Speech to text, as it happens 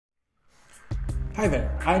Hi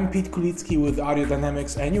there, I'm Pete Kulitsky with Audio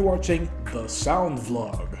Dynamics and you're watching the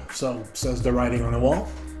SoundVlog. So, says the writing on the wall.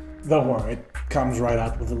 Don't worry, it comes right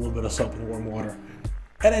out with a little bit of soap and warm water.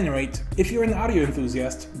 At any rate, if you're an audio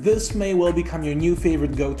enthusiast, this may well become your new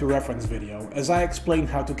favorite go-to reference video as I explain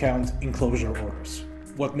how to count enclosure orders.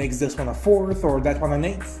 What makes this one a fourth or that one an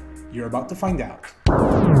eighth? You're about to find out.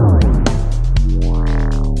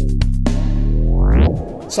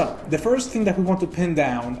 So, the first thing that we want to pin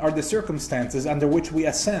down are the circumstances under which we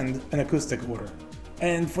ascend an acoustic order.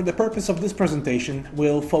 And for the purpose of this presentation,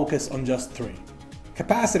 we'll focus on just three.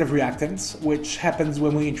 Capacitive reactance, which happens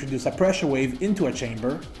when we introduce a pressure wave into a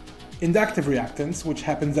chamber. Inductive reactance, which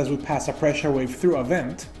happens as we pass a pressure wave through a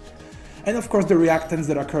vent. And of course the reactance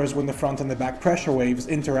that occurs when the front and the back pressure waves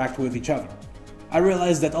interact with each other. I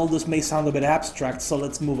realize that all this may sound a bit abstract, so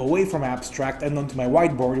let's move away from abstract and onto my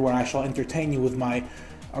whiteboard where I shall entertain you with my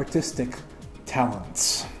artistic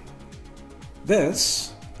talents.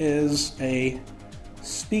 This is a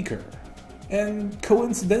speaker, and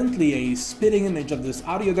coincidentally a spitting image of this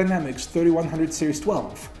Audio Dynamics 3100 Series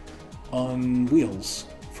 12 on wheels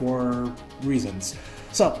for reasons.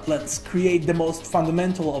 So let's create the most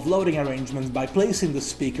fundamental of loading arrangements by placing the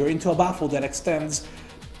speaker into a baffle that extends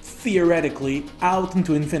theoretically out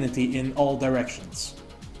into infinity in all directions.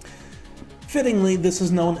 Fittingly, this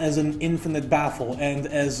is known as an infinite baffle, and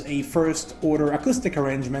as a first-order acoustic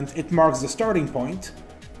arrangement, it marks the starting point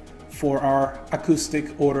for our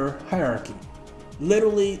acoustic order hierarchy.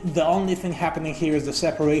 Literally, the only thing happening here is the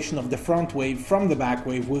separation of the front wave from the back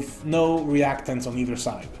wave with no reactance on either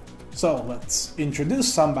side. So let's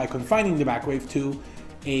introduce some by confining the back wave to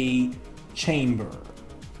a chamber.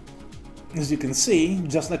 As you can see,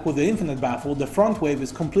 just like with the infinite baffle, the front wave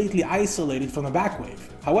is completely isolated from the back wave.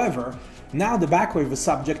 However, now the back wave is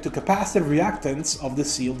subject to capacitive reactance of the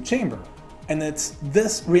sealed chamber. And it's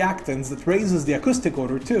this reactance that raises the acoustic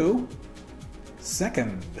order to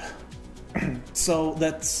second. So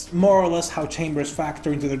that's more or less how chambers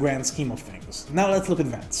factor into the grand scheme of things. Now let's look at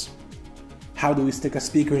vents. How do we stick a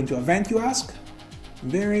speaker into a vent, you ask?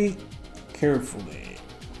 Very carefully.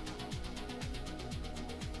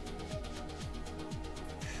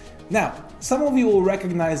 Now, some of you will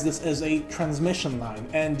recognize this as a transmission line,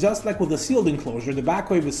 and just like with the sealed enclosure, the back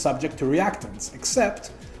wave is subject to reactance,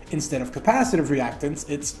 except instead of capacitive reactance,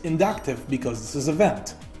 it's inductive because this is a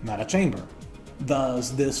vent, not a chamber.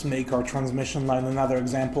 Does this make our transmission line another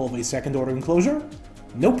example of a second-order enclosure?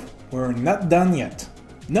 Nope, we're not done yet.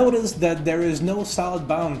 Notice that there is no solid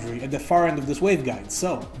boundary at the far end of this waveguide,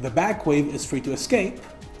 so the back wave is free to escape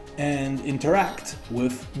and interact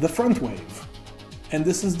with the front wave. And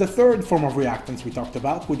this is the third form of reactance we talked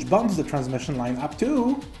about, which bumps the transmission line up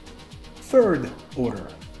to third order.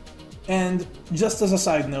 And just as a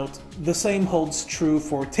side note, the same holds true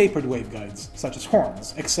for tapered waveguides, such as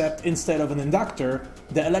horns, except instead of an inductor,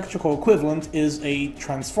 the electrical equivalent is a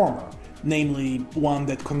transformer, namely one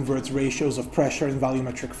that converts ratios of pressure and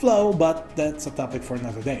volumetric flow, but that's a topic for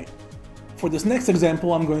another day. For this next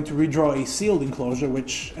example, I'm going to redraw a sealed enclosure,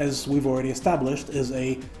 which, as we've already established, is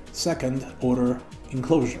a second-order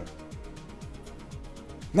enclosure.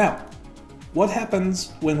 Now, what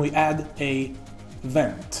happens when we add a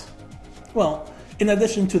vent? Well, in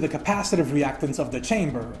addition to the capacitive reactance of the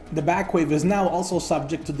chamber, the back wave is now also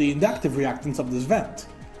subject to the inductive reactance of this vent,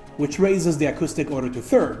 which raises the acoustic order to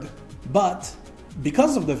third, but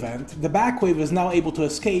because of the vent, the back wave is now able to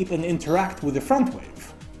escape and interact with the front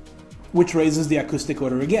wave, which raises the acoustic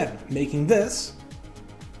order again, making this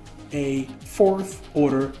a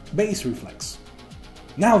fourth-order bass reflex.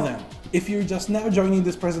 Now then, if you're just now joining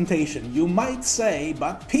this presentation, you might say,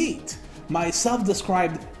 but Pete, my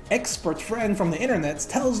self-described expert friend from the internet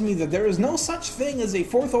tells me that there is no such thing as a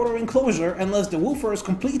fourth-order enclosure unless the woofer is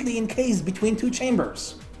completely encased between two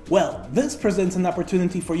chambers. Well, this presents an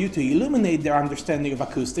opportunity for you to illuminate their understanding of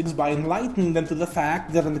acoustics by enlightening them to the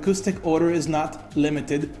fact that an acoustic order is not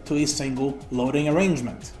limited to a single loading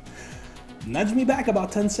arrangement. Nudge me back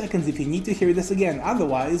about 10 seconds if you need to hear this again,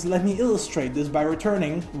 otherwise let me illustrate this by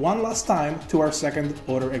returning one last time to our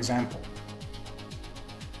second-order example.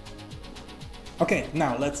 Okay,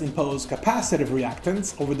 now let's impose capacitive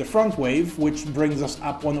reactance over the front wave, which brings us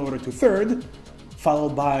up one order to third,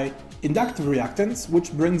 followed by inductive reactance,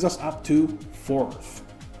 which brings us up to fourth.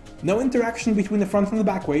 No interaction between the front and the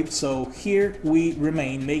back wave, so here we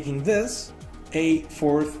remain, making this a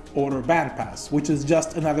fourth-order bandpass, which is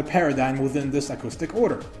just another paradigm within this acoustic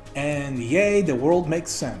order. And yay, the world makes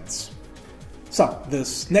sense. So,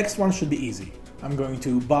 this next one should be easy. I'm going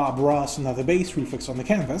to Bob Ross another bass reflex on the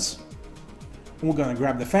canvas. We're going to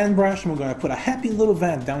grab the fan brush and we're going to put a happy little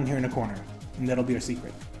vent down here in the corner. And that'll be our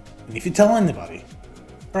secret. And if you tell anybody.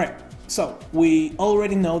 Alright, so we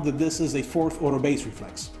already know that this is a 4th order bass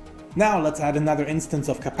reflex. Now let's add another instance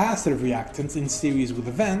of capacitive reactance in series with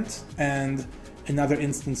the vent, and another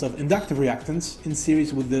instance of inductive reactance in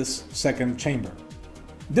series with this second chamber.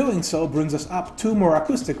 Doing so brings us up 2 more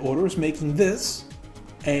acoustic orders, making this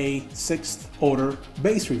a 6th order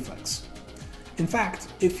bass reflex. In fact,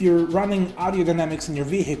 if you're running audio dynamics in your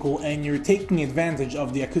vehicle and you're taking advantage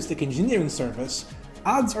of the acoustic engineering service,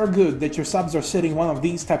 odds are good that your subs are sitting one of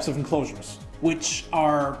these types of enclosures, which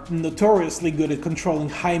are notoriously good at controlling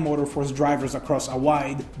high motor force drivers across a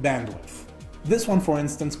wide bandwidth. This one, for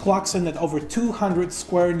instance, clocks in at over 200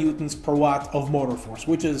 square newtons per watt of motor force,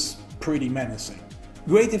 which is pretty menacing.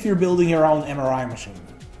 Great if you're building your own MRI machine.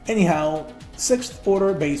 Anyhow, 6th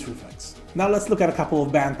order bass reflex. Now let's look at a couple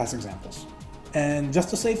of bandpass examples. And just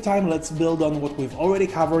to save time, let's build on what we've already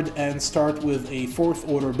covered and start with a 4th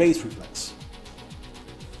order bass reflex.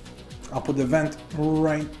 I'll put the vent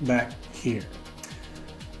right back here.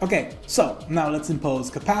 Okay, so now let's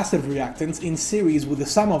impose capacitive reactance in series with the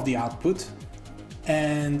sum of the output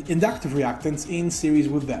and inductive reactance in series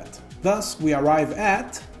with that. Thus, we arrive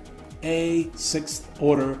at a 6th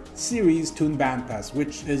order series tuned bandpass,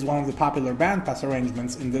 which is one of the popular bandpass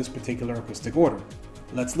arrangements in this particular acoustic order.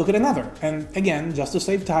 Let's look at another, and again, just to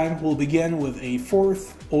save time, we'll begin with a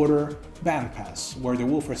 4th order bandpass, where the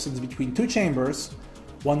woofer sits between 2 chambers,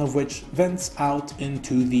 one of which vents out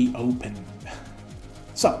into the open.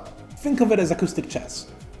 So, think of it as acoustic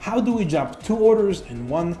chess. How do we jump 2 orders in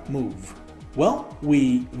one move? Well,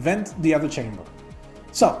 we vent the other chamber.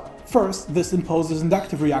 So, first, this imposes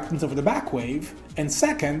inductive reactance over the back wave, and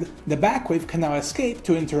second, the back wave can now escape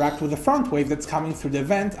to interact with the front wave that's coming through the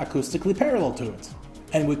vent acoustically parallel to it.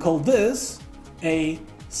 And we call this a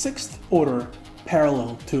 6th order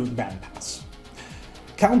parallel tuned bandpass.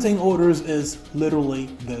 Counting orders is literally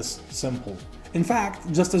this simple. In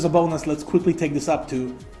fact, just as a bonus, let's quickly take this up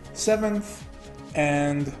to 7th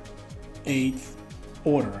and 8th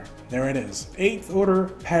order. There it is, 8th order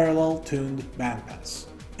parallel tuned bandpass.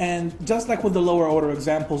 And just like with the lower order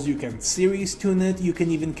examples, you can series tune it, you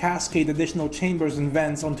can even cascade additional chambers and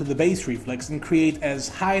vents onto the bass reflex and create as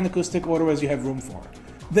high an acoustic order as you have room for.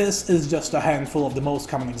 This is just a handful of the most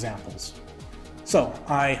common examples. So,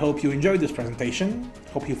 I hope you enjoyed this presentation,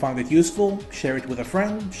 hope you found it useful, share it with a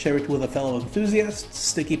friend, share it with a fellow enthusiast,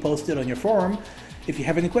 sticky post it on your forum. If you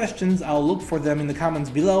have any questions, I'll look for them in the comments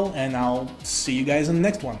below, and I'll see you guys in the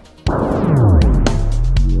next one.